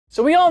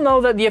So we all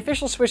know that the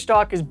official Switch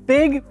dock is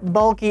big,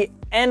 bulky,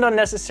 and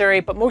unnecessary,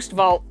 but most of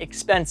all,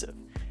 expensive.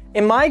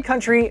 In my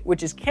country,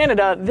 which is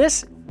Canada,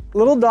 this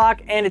little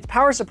dock and its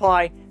power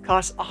supply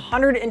costs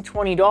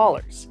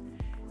 $120.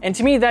 And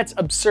to me, that's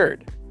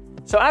absurd.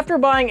 So after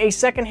buying a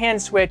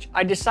secondhand Switch,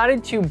 I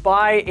decided to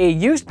buy a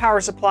used power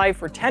supply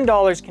for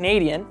 $10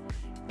 Canadian,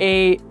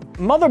 a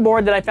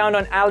motherboard that I found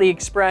on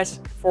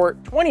AliExpress for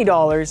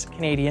 $20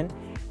 Canadian,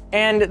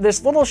 and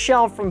this little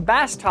shell from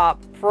Basstop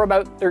for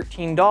about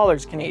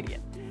 $13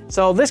 Canadian.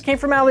 So this came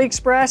from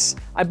AliExpress,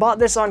 I bought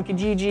this on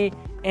Kijiji,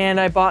 and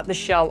I bought the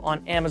shell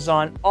on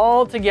Amazon,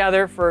 all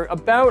together for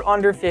about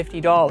under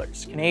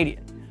 $50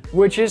 Canadian,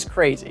 which is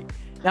crazy.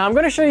 Now I'm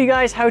gonna show you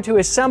guys how to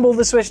assemble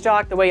the Switch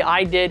dock the way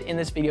I did in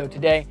this video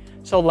today,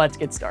 so let's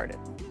get started.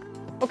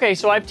 Okay,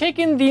 so I've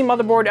taken the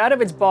motherboard out of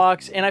its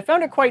box, and I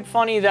found it quite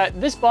funny that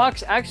this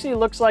box actually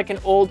looks like an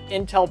old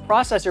Intel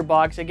processor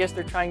box. I guess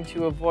they're trying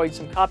to avoid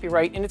some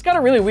copyright, and it's got a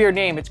really weird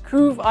name. It's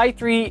Coov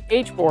i3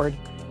 HBoard,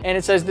 and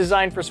it says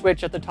designed for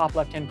Switch at the top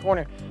left-hand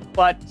corner.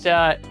 But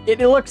it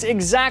looks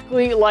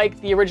exactly like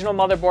the original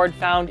motherboard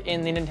found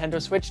in the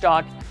Nintendo Switch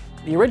dock,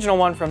 the original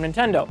one from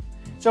Nintendo.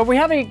 So if we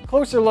have a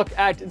closer look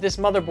at this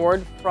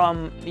motherboard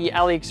from the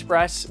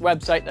AliExpress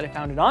website that I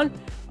found it on,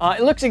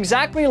 it looks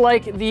exactly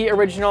like the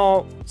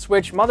original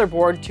Switch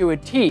motherboard to a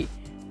T.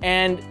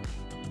 And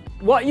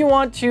what you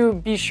want to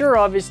be sure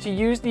of is to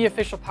use the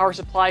official power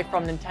supply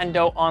from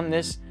Nintendo on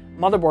this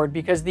motherboard,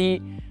 because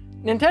the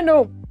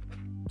Nintendo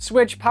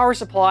Switch power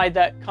supply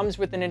that comes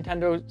with the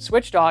Nintendo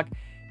Switch dock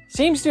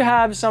seems to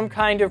have some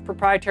kind of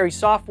proprietary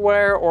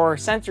software or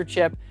sensor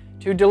chip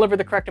to deliver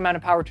the correct amount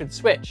of power to the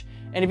Switch.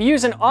 And if you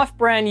use an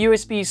off-brand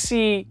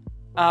USB-C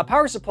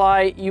power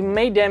supply, you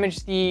may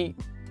damage the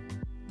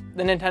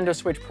Nintendo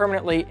Switch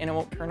permanently and it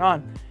won't turn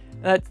on.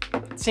 That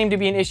seemed to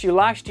be an issue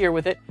last year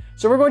with it.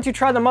 So we're going to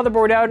try the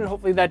motherboard out, and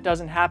hopefully that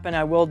doesn't happen.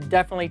 I will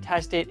definitely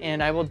test it,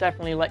 and I will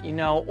definitely let you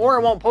know, or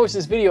I won't post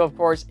this video, of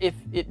course, if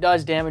it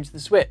does damage the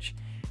Switch,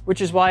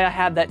 which is why I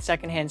have that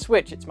secondhand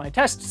Switch. It's my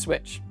test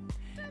Switch.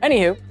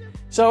 Anywho,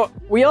 so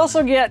we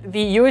also get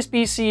the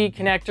USB-C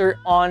connector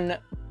on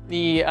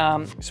the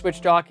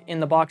Switch dock in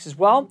the box as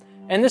well.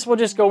 And this will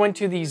just go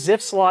into the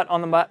ZIF slot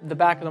on the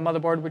back of the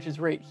motherboard, which is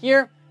right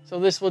here. So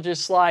this will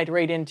just slide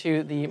right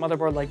into the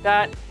motherboard like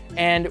that,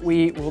 and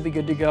we will be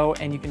good to go,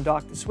 and you can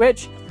dock the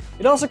Switch.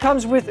 It also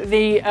comes with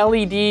the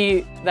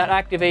LED that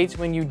activates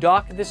when you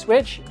dock the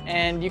Switch,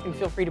 and you can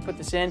feel free to put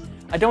this in.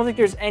 I don't think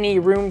there's any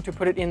room to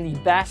put it in the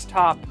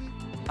Basstop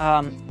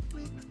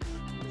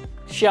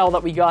shell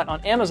that we got on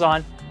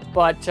Amazon,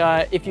 but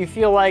if you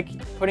feel like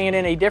putting it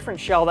in a different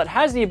shell that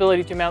has the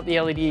ability to mount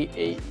the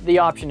LED, the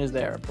option is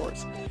there, of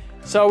course.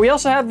 So we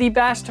also have the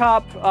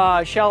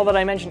Basstop shell that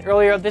I mentioned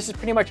earlier. This is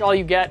pretty much all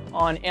you get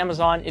on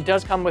Amazon. It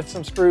does come with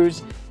some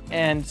screws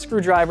and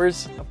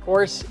screwdrivers, of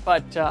course,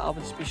 but I'll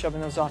just be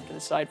shoving those off to the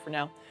side for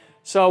now.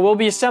 So we'll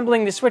be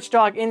assembling the Switch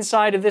dock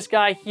inside of this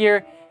guy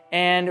here,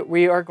 and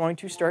we are going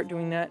to start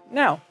doing that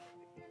now.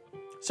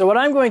 So what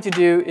I'm going to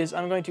do is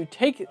I'm going to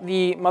take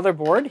the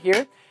motherboard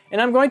here,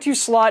 and I'm going to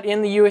slot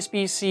in the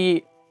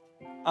USB-C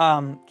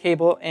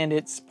cable and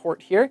its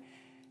port here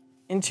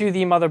into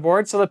the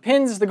motherboard. So the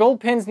pins, the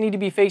gold pins, need to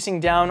be facing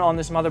down on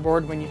this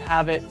motherboard when you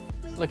have it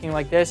looking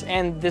like this.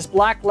 And this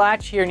black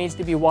latch here needs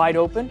to be wide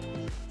open,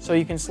 so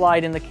you can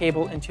slide in the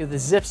cable into the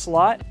ZIF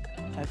slot,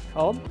 that's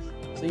called.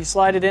 So you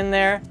slide it in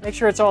there, make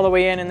sure it's all the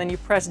way in, and then you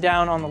press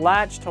down on the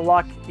latch to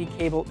lock the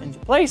cable into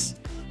place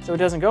so it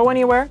doesn't go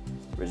anywhere.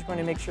 We're just going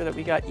to make sure that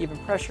we got even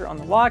pressure on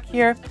the lock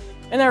here.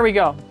 And there we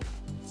go.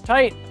 It's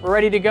tight, we're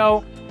ready to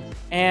go.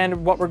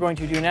 And what we're going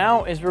to do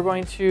now is we're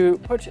going to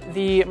put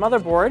the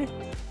motherboard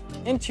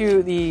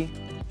into the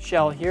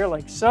shell here,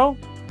 like so.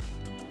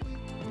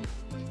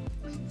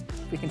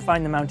 We can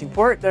find the mounting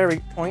port. There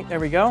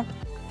we go.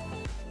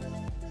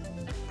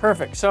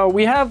 Perfect. So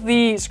we have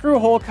the screw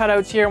hole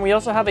cutouts here, and we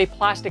also have a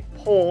plastic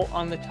pole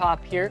on the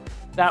top here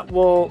that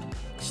will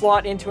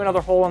slot into another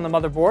hole on the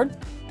motherboard.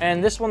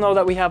 And this will know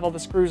that we have all the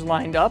screws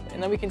lined up,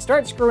 and then we can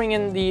start screwing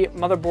in the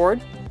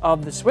motherboard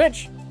of the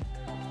Switch.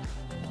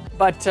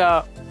 But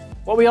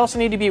what we also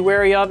need to be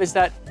wary of is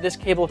that this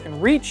cable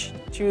can reach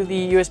to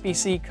the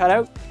USB-C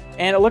cutout,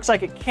 and it looks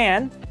like it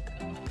can.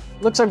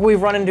 Looks like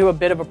we've run into a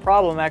bit of a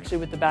problem actually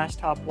with the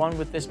Basstop one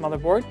with this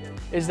motherboard,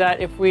 is that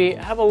if we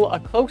have a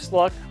close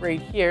look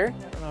right here,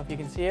 I don't know if you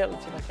can see it,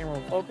 let's see if my camera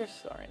will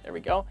focus. All right, there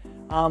we go.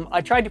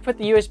 I tried to put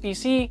the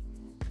USB-C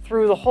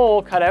through the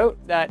hole cutout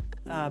that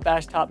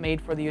Basstop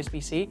made for the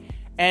USB-C,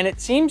 and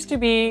it seems to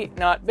be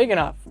not big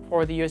enough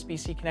for the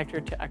USB-C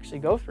connector to actually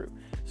go through.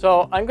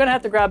 So I'm going to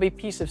have to grab a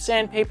piece of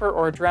sandpaper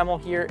or a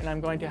Dremel here, and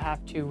I'm going to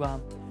have to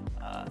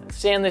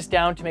sand this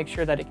down to make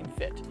sure that it can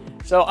fit.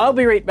 So I'll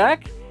be right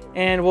back,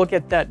 and we'll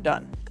get that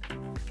done.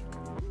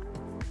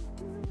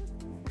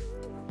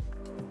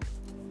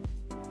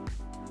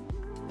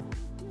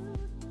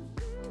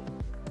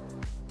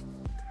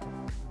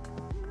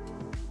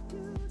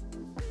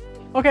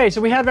 Okay,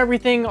 so we have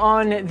everything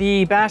on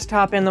the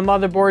Basstop and the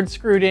motherboard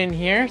screwed in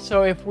here.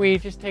 So if we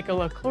just take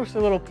a closer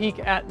little peek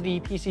at the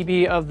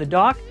PCB of the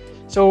dock.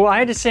 So I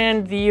had to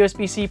sand the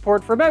USB-C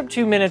port for about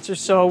 2 minutes or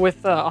so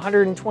with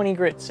 120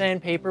 grit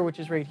sandpaper, which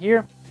is right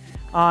here.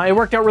 It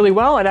worked out really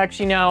well. It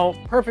actually now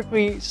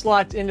perfectly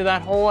slots into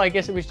that hole. I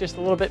guess it was just a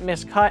little bit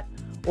miscut,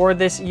 or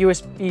this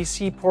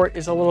USB-C port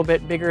is a little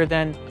bit bigger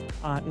than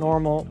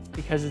normal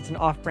because it's an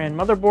off-brand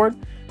motherboard.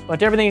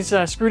 But everything's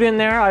screwed in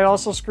there. I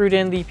also screwed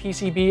in the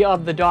PCB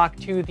of the dock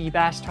to the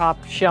Basstop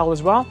shell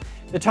as well.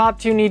 The top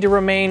two need to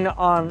remain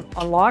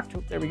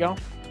unlocked. There we go.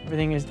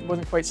 Everything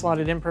wasn't quite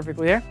slotted in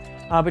perfectly there.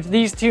 But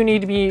these two need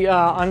to be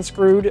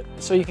unscrewed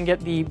so you can get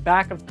the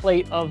back of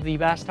plate of the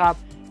Basstop,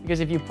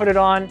 because if you put it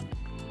on,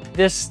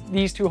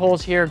 these two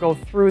holes here go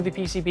through the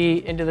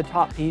PCB into the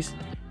top piece,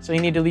 so you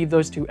need to leave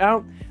those two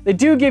out. They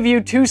do give you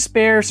 2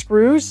 spare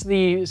screws,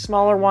 the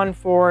smaller one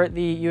for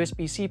the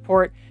USB-C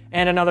port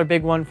and another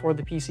big one for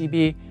the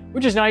PCB,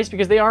 which is nice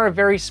because they are a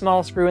very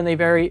small screw and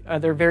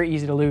they're very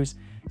easy to lose.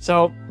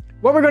 So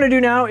what we're going to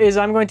do now is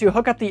I'm going to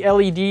hook up the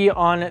LED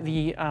on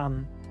the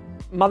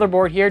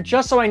motherboard here,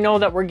 just so I know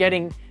that we're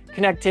getting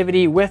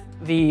connectivity with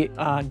the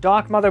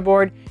dock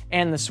motherboard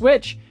and the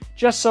switch,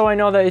 just so I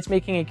know that it's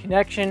making a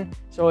connection.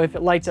 So if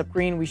it lights up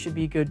green, we should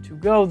be good to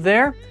go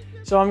there.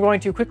 So I'm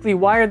going to quickly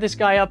wire this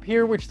guy up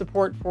here, which the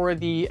port for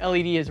the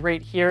LED is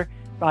right here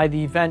by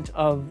the vent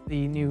of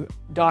the new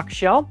dock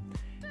shell.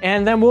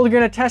 And then we're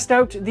going to test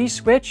out the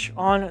switch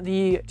on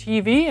the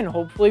TV, and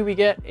hopefully we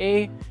get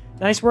a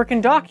nice working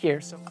dock here.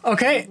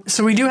 Okay,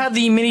 so we do have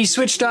the mini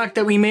switch dock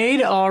that we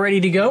made all ready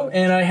to go,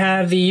 and I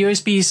have the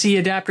USB-C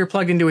adapter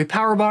plugged into a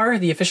power bar,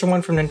 the official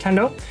one from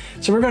Nintendo.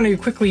 So we're going to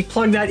quickly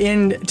plug that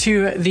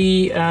into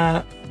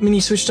the mini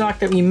switch dock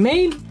that we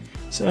made.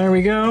 So there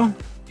we go.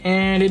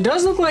 And it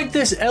does look like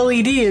this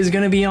LED is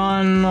going to be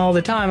on all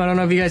the time. I don't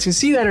know if you guys can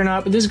see that or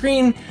not, but this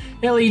green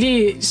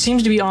LED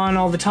seems to be on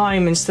all the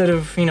time instead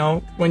of, you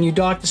know, when you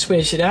dock the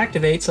switch, it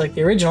activates like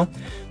the original.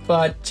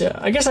 But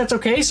I guess that's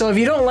okay. So if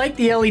you don't like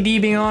the LED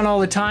being on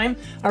all the time,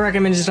 I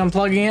recommend just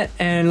unplugging it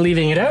and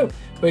leaving it out,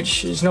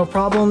 which is no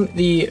problem.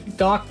 The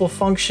dock will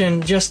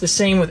function just the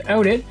same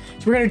without it.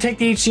 So we're going to take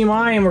the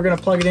HDMI and we're going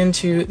to plug it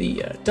into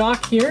the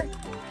dock here.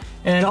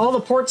 And all the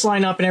ports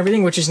line up and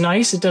everything, which is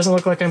nice. It doesn't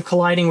look like I'm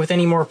colliding with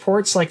any more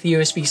ports like the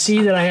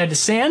USB-C that I had to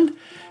sand.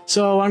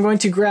 So I'm going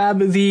to grab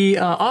the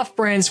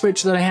off-brand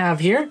switch that I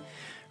have here,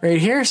 right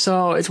here.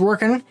 So it's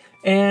working.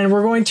 And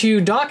we're going to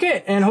dock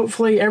it, and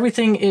hopefully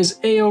everything is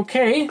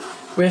a-okay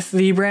with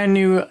the brand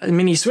new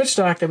mini switch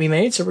dock that we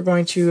made. So we're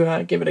going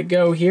to give it a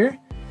go here.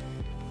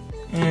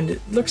 And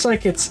it looks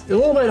like it's a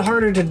little bit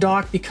harder to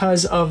dock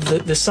because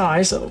of the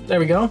size. So there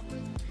we go.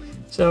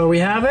 So we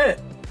have it.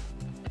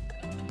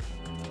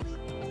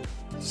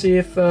 See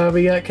if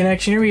we got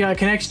connection here. We got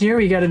connection here.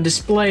 We got a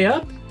display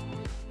up.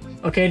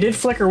 Okay, it did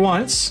flicker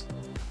once.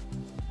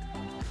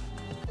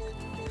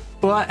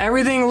 But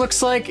everything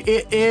looks like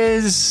it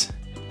is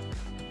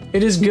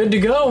good to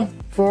go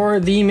for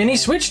the mini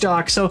switch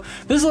dock. So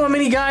this little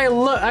mini guy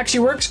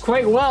actually works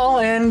quite well,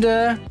 and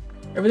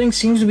everything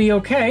seems to be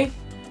okay.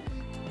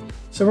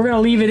 So we're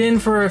gonna leave it in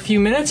for a few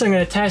minutes. I'm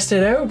gonna test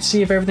it out,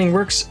 see if everything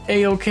works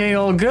a-okay,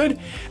 all good.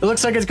 It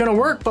looks like it's gonna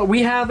work, but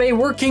we have a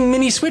working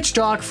mini switch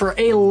dock for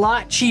a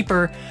lot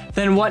cheaper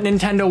than what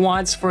Nintendo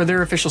wants for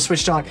their official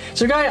switch dock.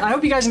 So guys, I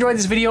hope you guys enjoyed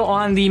this video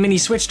on the mini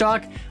switch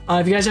dock.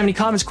 If you guys have any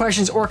comments,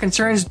 questions, or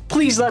concerns,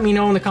 please let me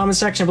know in the comment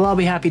section below. I'll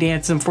be happy to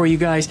answer them for you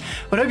guys.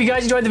 But I hope you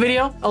guys enjoyed the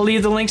video. I'll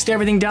leave the links to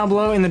everything down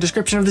below in the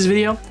description of this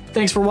video.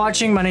 Thanks for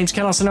watching. My name's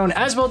Ken, also known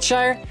as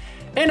Wiltshire,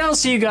 and I'll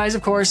see you guys,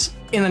 of course,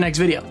 in the next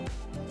video.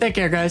 Take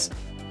care, guys.